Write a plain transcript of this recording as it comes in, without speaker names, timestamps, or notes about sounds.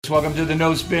Welcome to the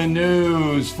No Spin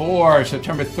News for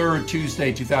September 3rd,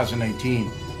 Tuesday, 2019.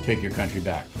 Take your country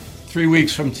back. 3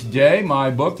 weeks from today,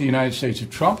 my book, The United States of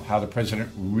Trump, How the President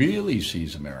Really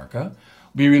Sees America,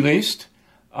 will be released.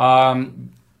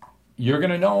 You're going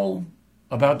to know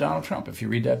about Donald Trump if you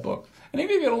read that book. And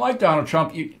even if you don't like Donald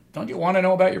Trump, don't you want to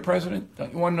know about your president?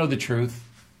 Don't you want to know the truth?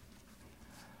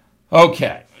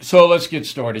 Okay, so let's get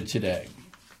started today.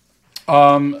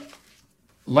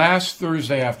 Last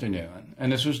Thursday afternoon,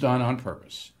 and this was done on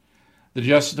purpose, the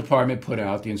Justice Department put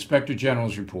out the Inspector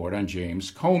General's report on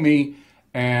James Comey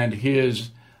and his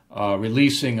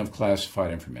releasing of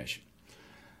classified information.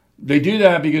 They do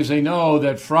that because they know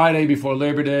that Friday before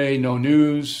Labor Day, no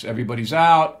news, everybody's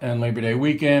out, and Labor Day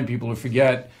weekend, people will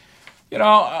forget. You know,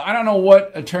 I don't know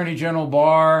what Attorney General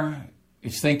Barr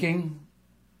is thinking.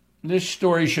 This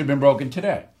story should have been broken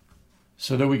today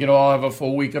so that we could all have a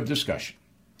full week of discussion.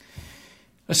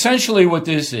 Essentially what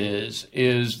this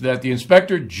is that the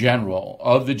Inspector General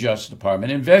of the Justice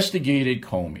Department investigated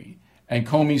Comey and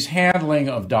Comey's handling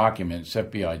of documents,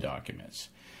 FBI documents.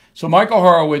 So Michael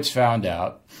Horowitz found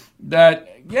out that,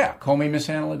 yeah, Comey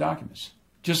mishandled the documents,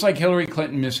 just like Hillary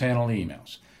Clinton mishandled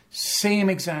emails. Same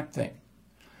exact thing.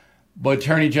 But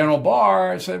Attorney General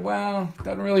Barr said, well, it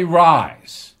doesn't really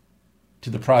rise to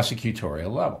the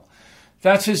prosecutorial level. If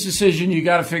that's his decision, you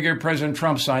got to figure President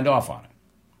Trump signed off on it.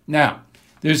 Now,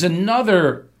 there's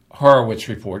another Horowitz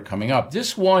report coming up.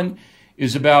 This one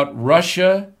is about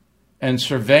Russia and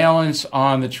surveillance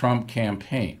on the Trump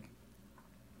campaign.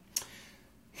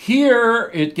 Here,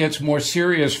 it gets more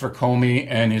serious for Comey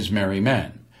and his merry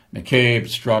men. McCabe,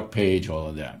 Strzok, Page, all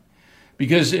of that.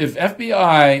 Because if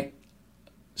FBI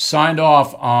signed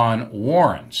off on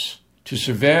warrants to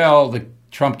surveil the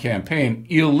Trump campaign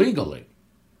illegally,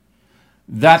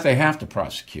 that they have to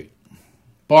prosecute.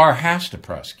 Barr has to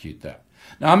prosecute that.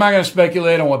 Now, I'm not going to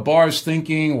speculate on what Barr is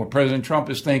thinking or what President Trump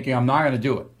is thinking. I'm not going to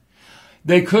do it.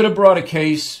 They could have brought a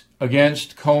case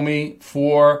against Comey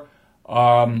for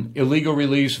illegal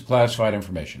release of classified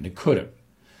information. They could have.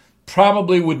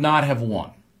 Probably would not have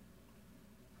won.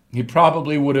 He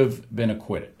probably would have been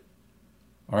acquitted.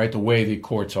 All right, the way the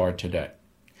courts are today.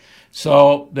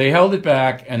 So they held it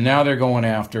back, and now they're going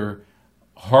after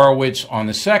Horowitz on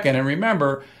the second. And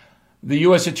remember, the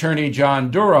U.S. Attorney John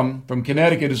Durham from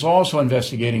Connecticut is also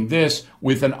investigating this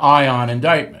with an eye on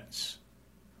indictments.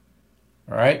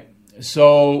 All right?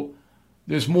 So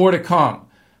there's more to come.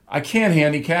 I can't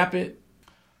handicap it.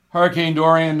 Hurricane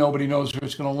Dorian, nobody knows where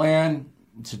it's going to land.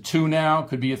 It's a 2 now,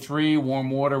 could be a 3, warm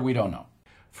water, we don't know.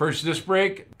 First this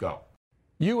break, go.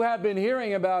 You have been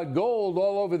hearing about gold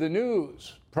all over the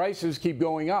news. Prices keep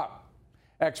going up.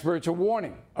 Experts are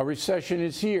warning a recession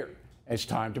is here. It's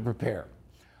time to prepare.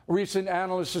 A recent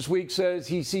analyst this week says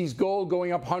he sees gold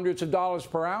going up hundreds of dollars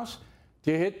per ounce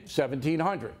to hit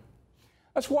 $1,700.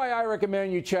 That's why I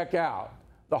recommend you check out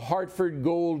the Hartford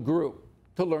Gold Group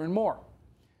to learn more.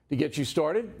 To get you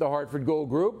started, the Hartford Gold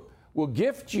Group will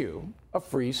gift you a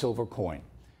free silver coin.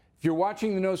 If you're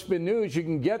watching the No Spin News, you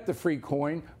can get the free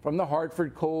coin from the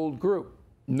Hartford Gold Group.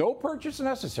 No purchase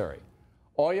necessary.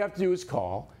 All you have to do is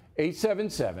call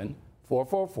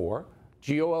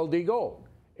 877-444-GOLD Gold.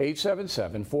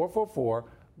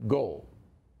 877-444-GOLD.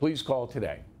 Please call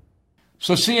today.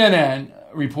 So CNN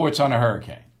reports on a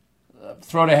hurricane.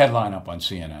 Throw the headline up on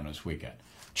CNN this weekend.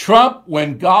 Trump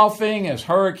went golfing as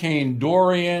Hurricane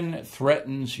Dorian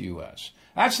threatens U.S.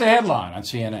 That's the headline on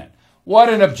CNN. What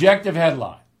an objective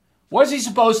headline. What's he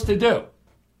supposed to do?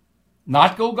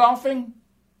 Not go golfing?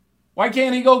 Why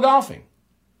can't he go golfing?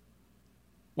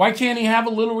 Why can't he have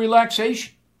a little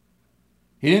relaxation?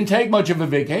 He didn't take much of a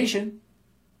vacation.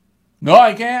 No,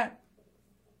 I can't.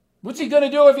 What's he going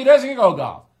to do if he doesn't go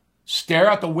golf?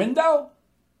 Stare out the window?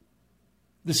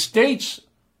 The states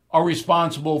are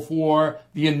responsible for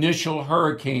the initial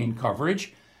hurricane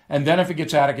coverage, and then if it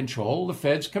gets out of control, the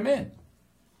feds come in.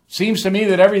 Seems to me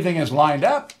that everything is lined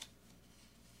up.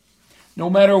 No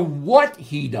matter what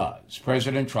he does,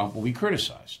 President Trump will be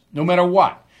criticized. No matter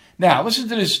what. Now, listen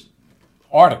to this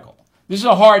article. This is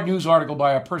a hard news article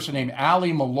by a person named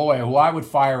Ali Malloy, who I would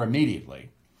fire immediately.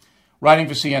 Writing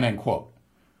for CNN, quote,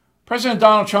 President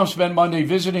Donald Trump spent Monday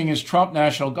visiting his Trump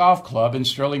National Golf Club in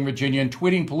Sterling, Virginia, and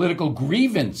tweeting political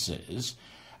grievances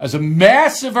as a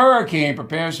massive hurricane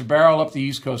prepares to barrel up the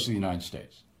east coast of the United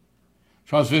States.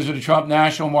 Trump's visit to Trump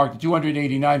National marked the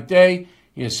 289th day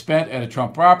he has spent at a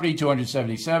Trump property,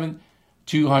 227th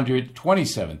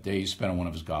day he spent on one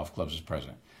of his golf clubs as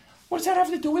president. What does that have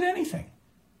to do with anything?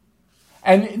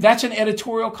 And that's an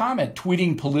editorial comment,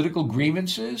 tweeting political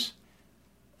grievances.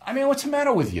 I mean, what's the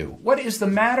matter with you? What is the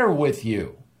matter with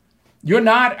you? You're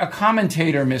not a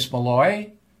commentator, Miss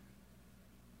Malloy.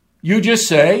 You just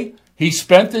say he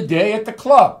spent the day at the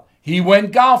club. He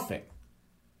went golfing.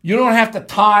 You don't have to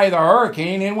tie the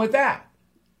hurricane in with that.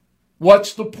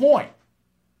 What's the point?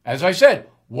 As I said,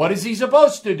 what is he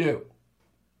supposed to do?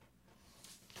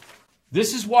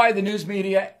 This is why the news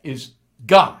media is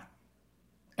gone.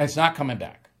 And it's not coming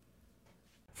back.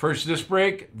 First this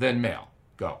break, then mail.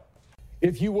 Go.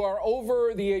 If you are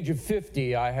over the age of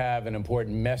 50, I have an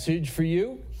important message for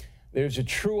you. There's a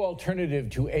true alternative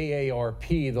to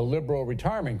AARP, the liberal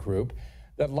retirement group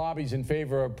that lobbies in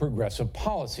favor of progressive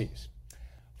policies.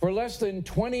 For less than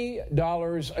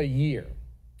 $20 a year,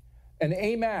 an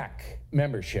AMAC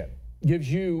membership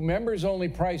gives you members-only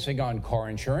pricing on car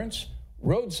insurance,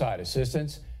 roadside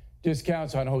assistance,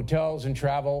 discounts on hotels and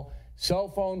travel, cell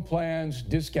phone plans,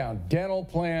 discount dental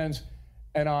plans,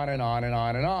 and on and on and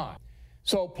on and on.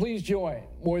 So please join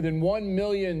more than 1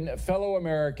 million fellow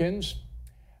Americans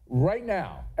right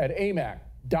now at amac.us.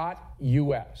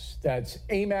 That's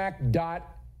amac.us.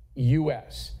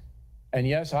 And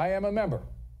yes, I am a member.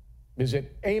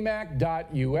 Visit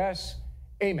amac.us,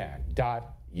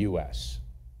 amac.us.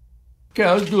 Okay,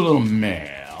 let's do a little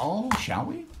mail, shall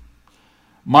we?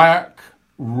 Mark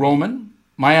Roman,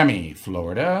 Miami,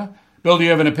 Florida. Bill, do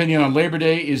you have an opinion on Labor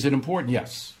Day? Is it important?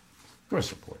 Yes, of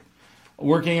course important.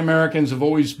 Working Americans have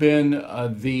always been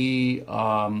the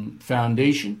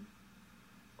foundation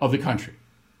of the country.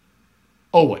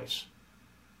 Always.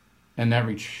 And that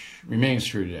remains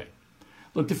true today.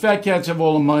 Look, the fat cats have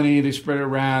all the money. They spread it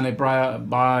around. They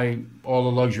buy all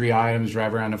the luxury items,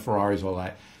 drive around in Ferraris, all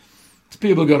that. It's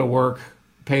people who go to work,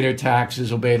 pay their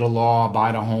taxes, obey the law,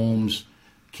 buy the homes,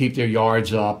 keep their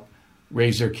yards up,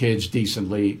 raise their kids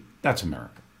decently. That's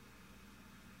America.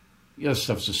 The other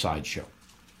stuff's a sideshow.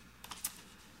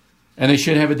 And they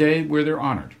should have a day where they're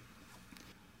honored.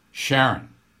 Sharon.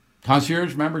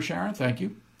 Concierge member Sharon, thank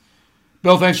you.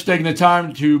 Bill, thanks for taking the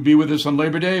time to be with us on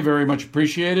Labor Day. Very much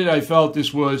appreciated. I felt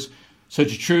this was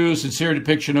such a true, sincere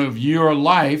depiction of your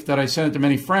life that I sent it to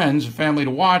many friends and family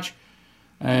to watch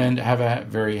and have a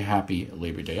very happy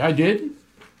Labor Day. I did.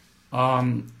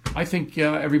 I think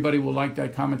everybody will like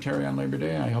that commentary on Labor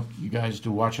Day. I hope you guys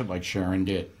do watch it like Sharon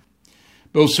did.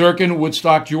 Bill Sirkin,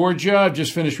 Woodstock, Georgia. I've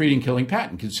just finished reading Killing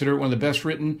Patton. Consider it one of the best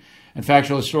written and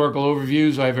factual historical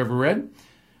overviews I've ever read.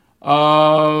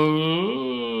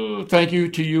 Thank you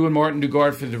to you and Martin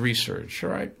Dugard for the research. All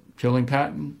right, Killing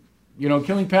Patton. You know,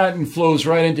 Killing Patton flows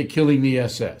right into Killing the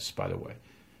SS, by the way.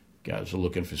 Guys are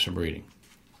looking for some reading.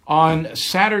 On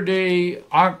Saturday,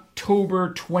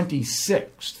 October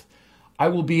 26th, I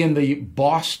will be in the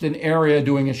Boston area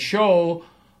doing a show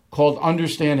called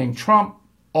Understanding Trump,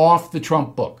 off the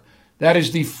Trump book. That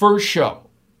is the first show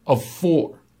of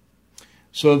 4.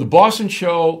 So the Boston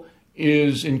show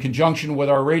is in conjunction with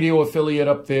our radio affiliate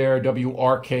up there,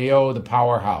 WRKO, the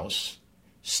Powerhouse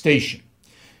station.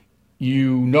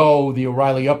 You know the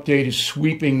O'Reilly Update is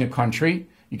sweeping the country.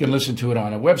 You can listen to it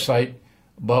on our website,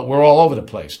 but we're all over the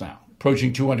place now,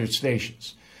 approaching 200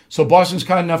 stations. So Boston's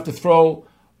kind enough to throw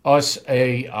us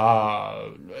a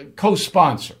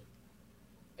co-sponsor,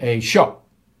 a show.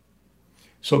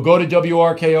 So go to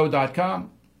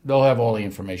WRKO.com. They'll have all the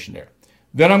information there.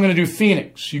 Then I'm going to do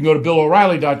Phoenix. You can go to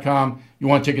BillO'Reilly.com. You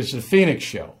want tickets to the Phoenix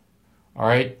show. All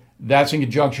right? That's in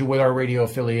conjunction with our radio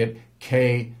affiliate,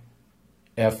 KFYI.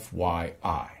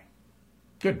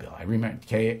 Good, Bill. I remember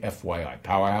KFYI,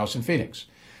 Powerhouse in Phoenix.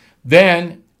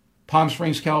 Then Palm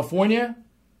Springs, California.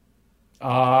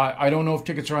 I don't know if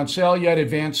tickets are on sale yet,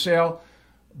 advanced sale,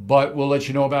 but we'll let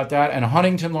you know about that. And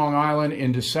Huntington, Long Island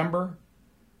in December.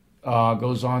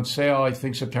 Goes on sale, I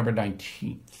think, September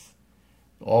 19th.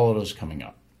 All of those coming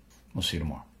up. We'll see you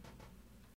tomorrow.